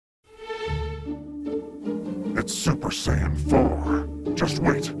It's Super Saiyan 4. Just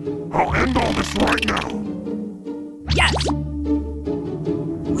wait. I'll end all this right now. Yes!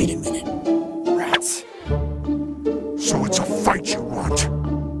 Wait a minute. Rats. So it's a fight you want?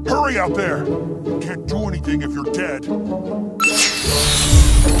 Hurry out there! Can't do anything if you're dead.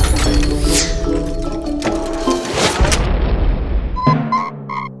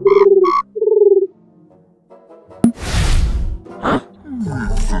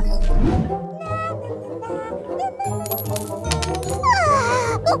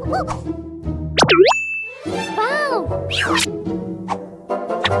 Wow!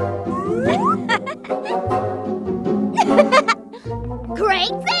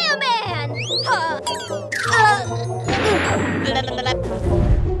 Great Saiyaman!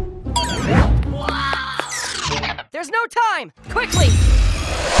 There's no time! Quickly!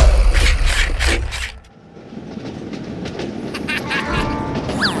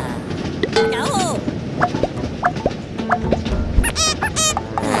 No!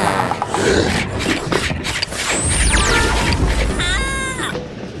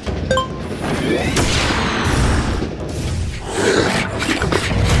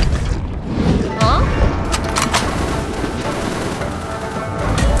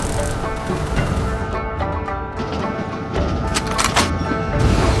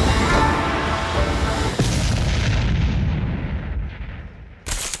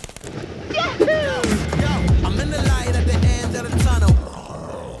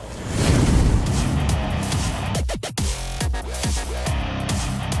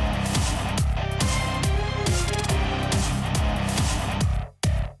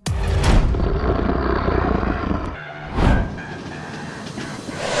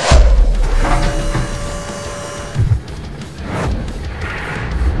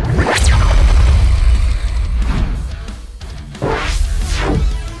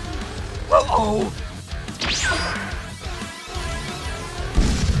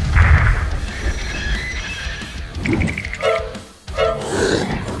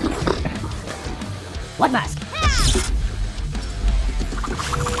 What mask?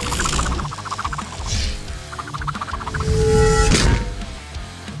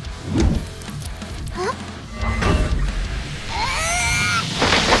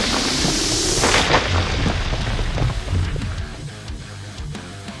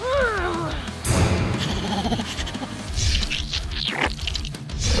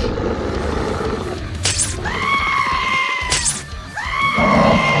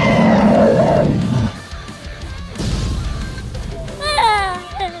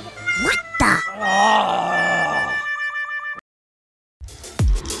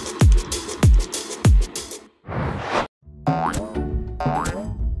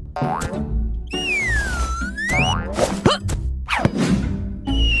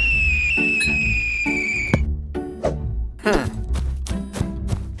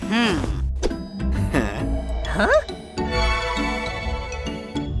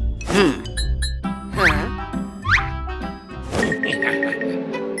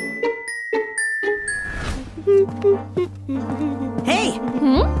 Hey!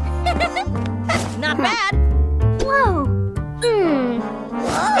 Not bad! Whoa!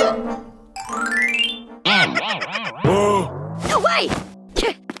 No way!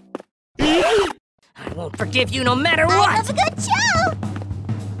 I won't forgive you no matter what! I love a good show!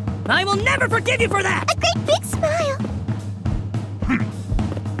 I will never forgive you for that! A great big smile!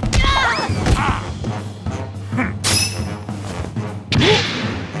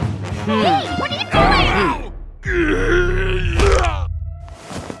 Hey, what are you doing?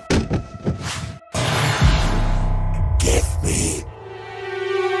 Give me.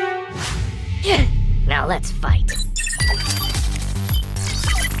 Now let's fight.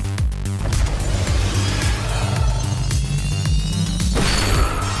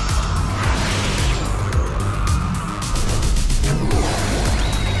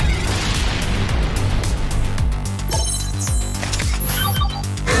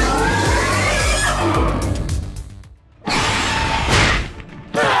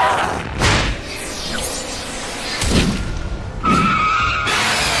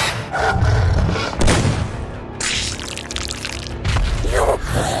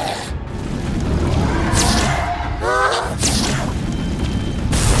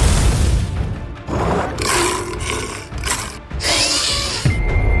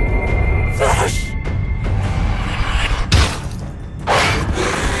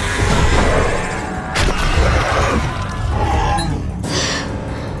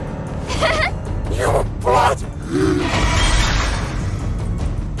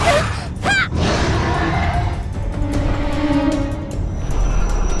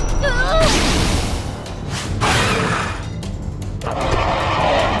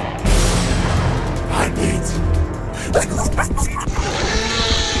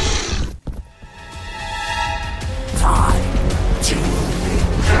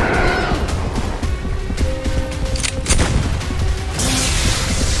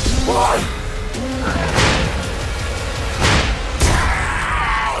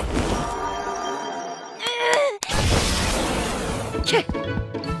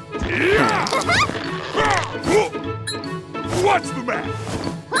 What's the matter?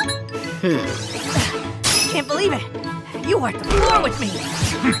 Can't believe it. You wiped the floor with me.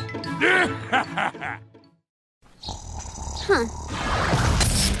 Huh.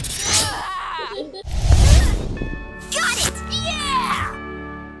 Got it! Yeah!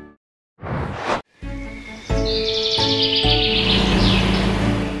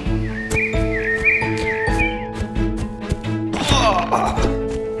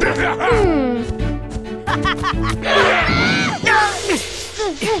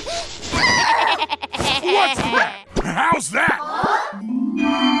 What's that? How's that?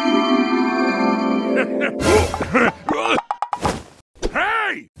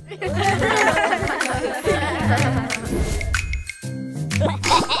 Hey!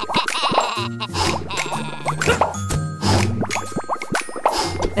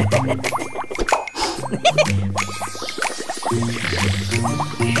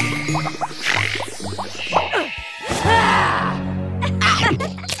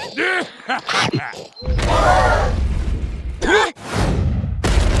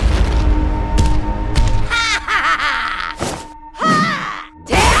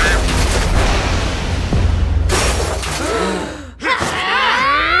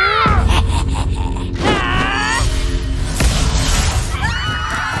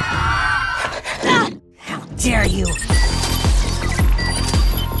 Dare you?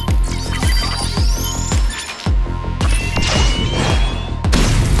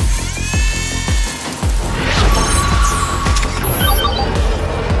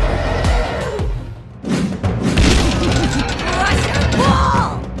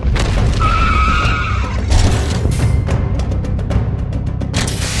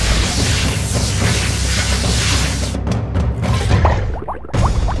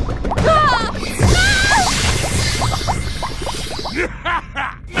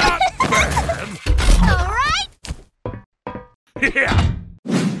 Yeah!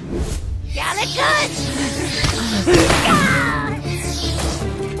 Got it good!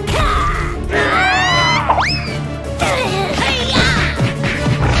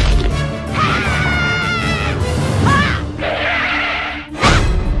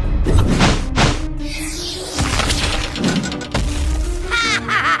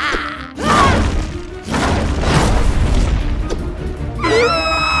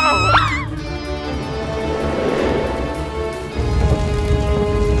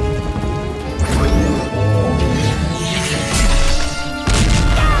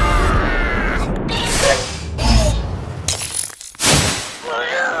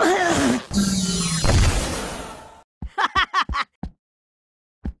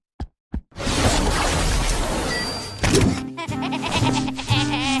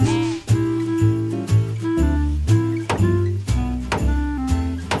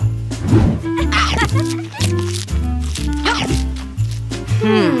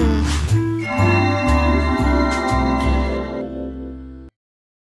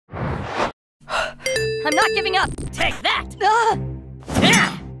 I'm not giving up. Take that.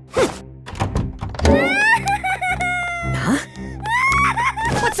 Huh?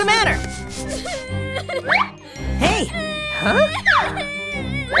 What's the matter? Hey. Huh?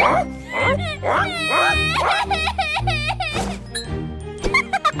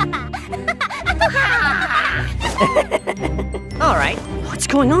 All right. What's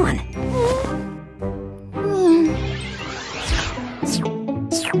going on?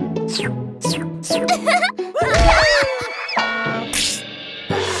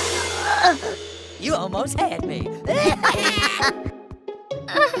 You almost had me.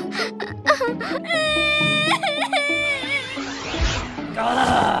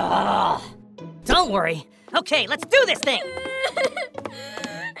 Don't worry. Okay, let's do this thing.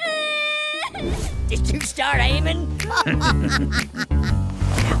 Did you start aiming?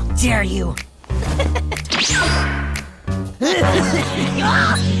 How dare you?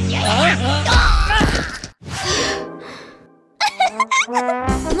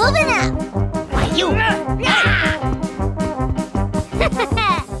 Moving up! Why you?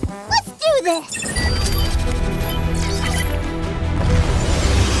 Let's do this!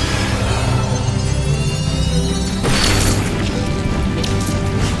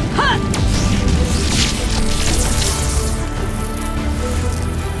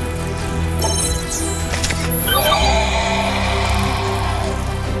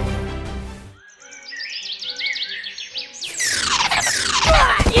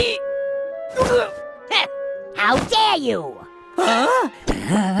 How dare you? Huh?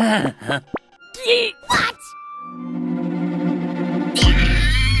 What?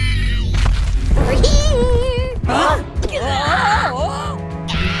 Over here! Huh?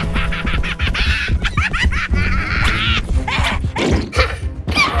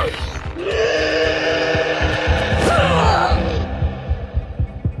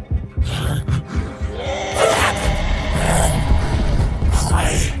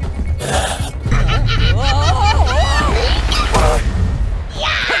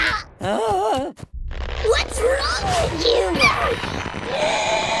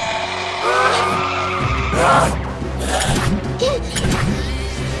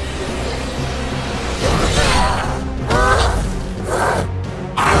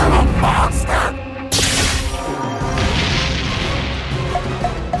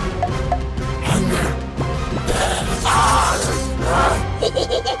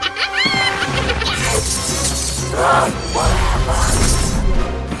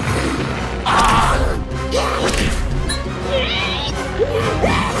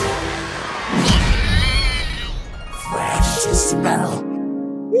 Fresh smell.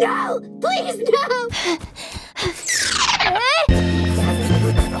 No! Please, no!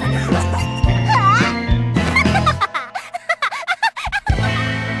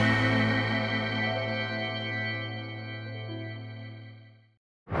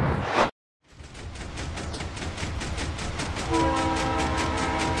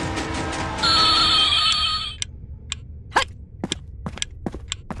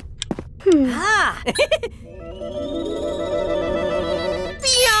 Ah!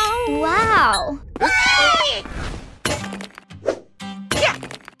 Wow!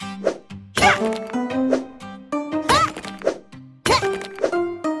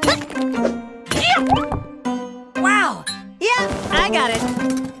 Wow! Yeah, I got it.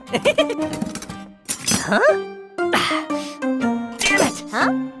 Huh? Damn it!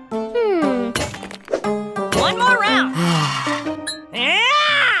 Huh? One more round.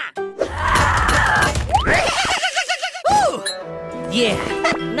 Whew. Yeah,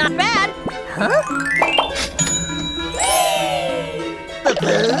 not bad. Huh?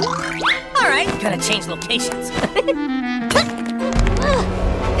 All right, gotta change locations.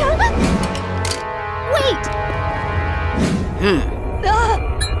 Wait!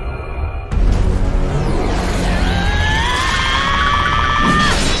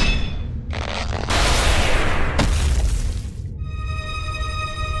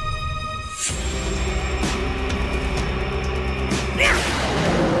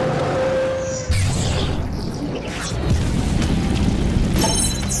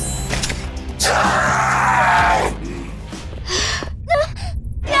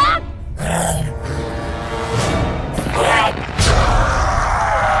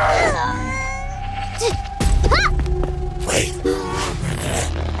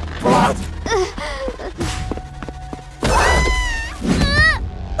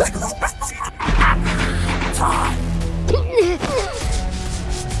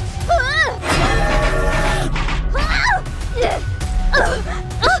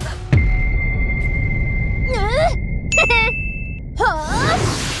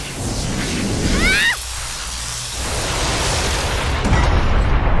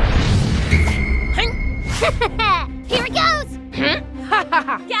 Here it goes!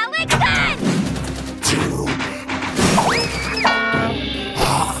 Galaxy!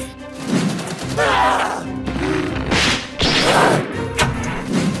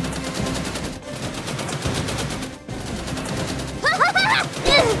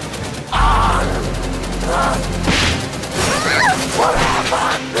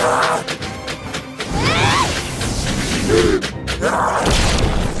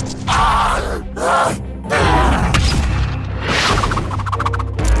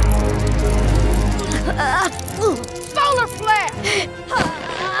 Solar flare!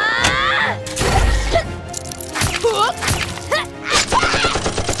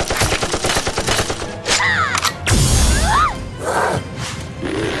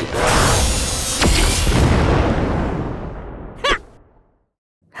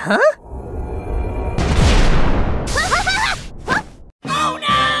 Huh? Oh no!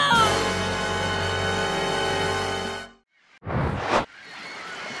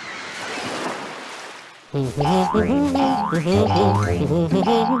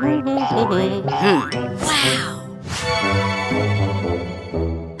 Wow!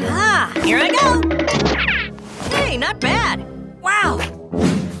 Ah, here I go! Hey, not bad! Wow!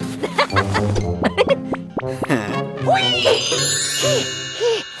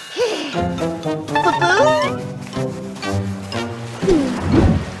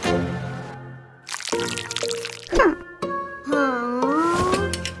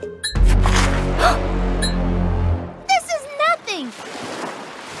 This is nothing!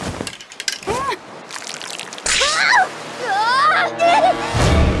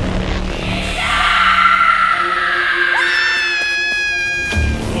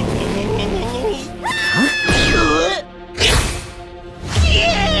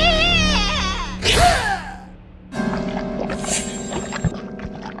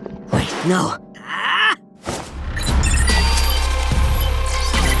 Wait, no.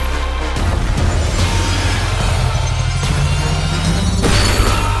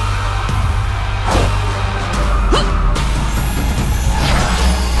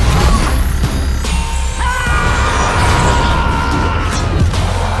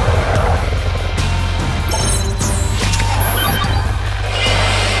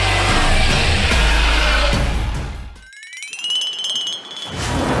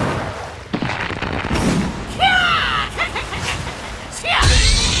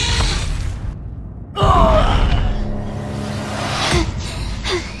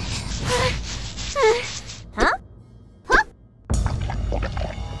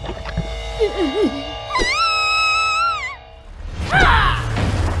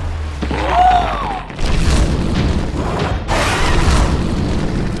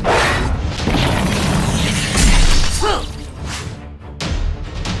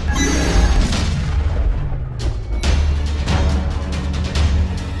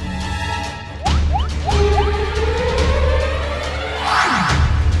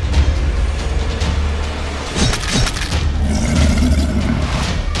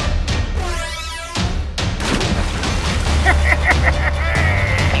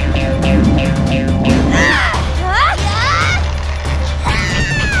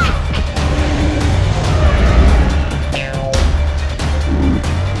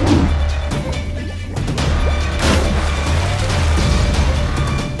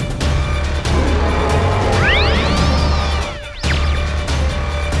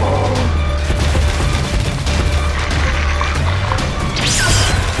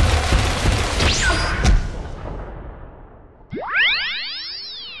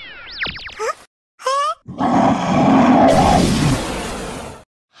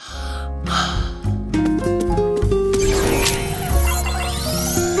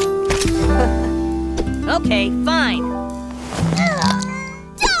 Okay, fine.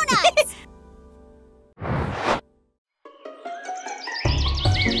 Donuts!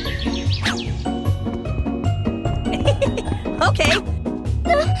 Okay.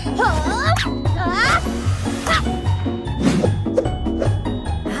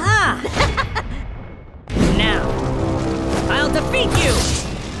 Ah. Now, I'll defeat you.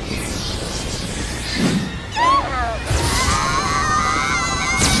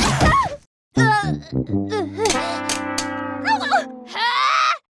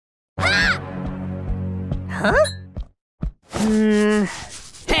 Huh?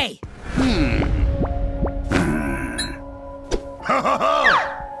 Hey!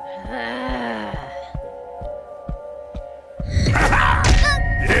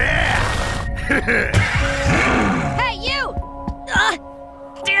 Hey, you!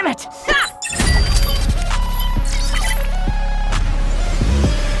 Damn it! Ah!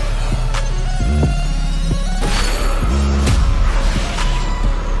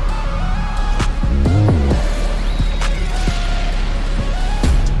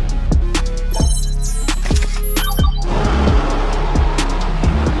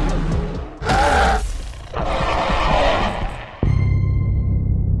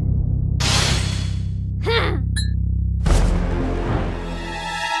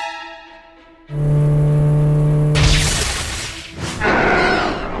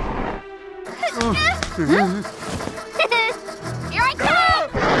 Here I come!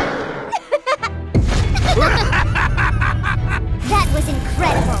 That was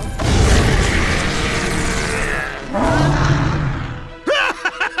incredible.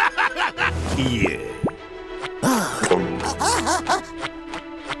 Yeah.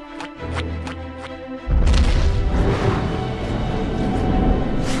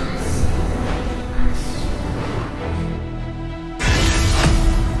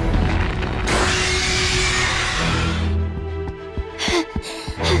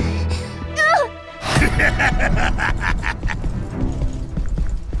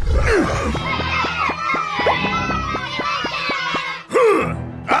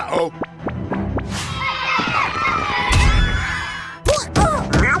 Uh-oh.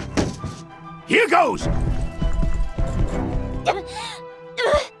 Here goes.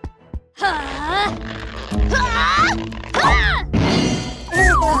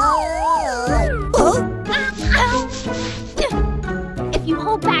 If you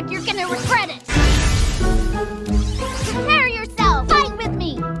hold back, you're gonna regret it. Prepare yourself. Fight with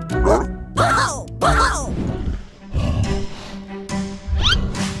me.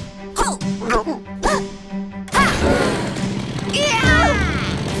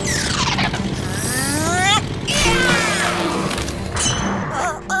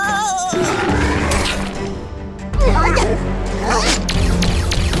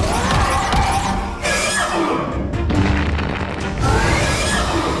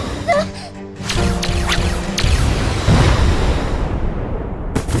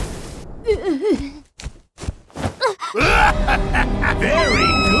 Very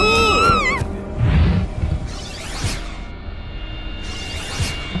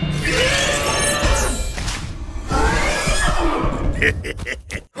good.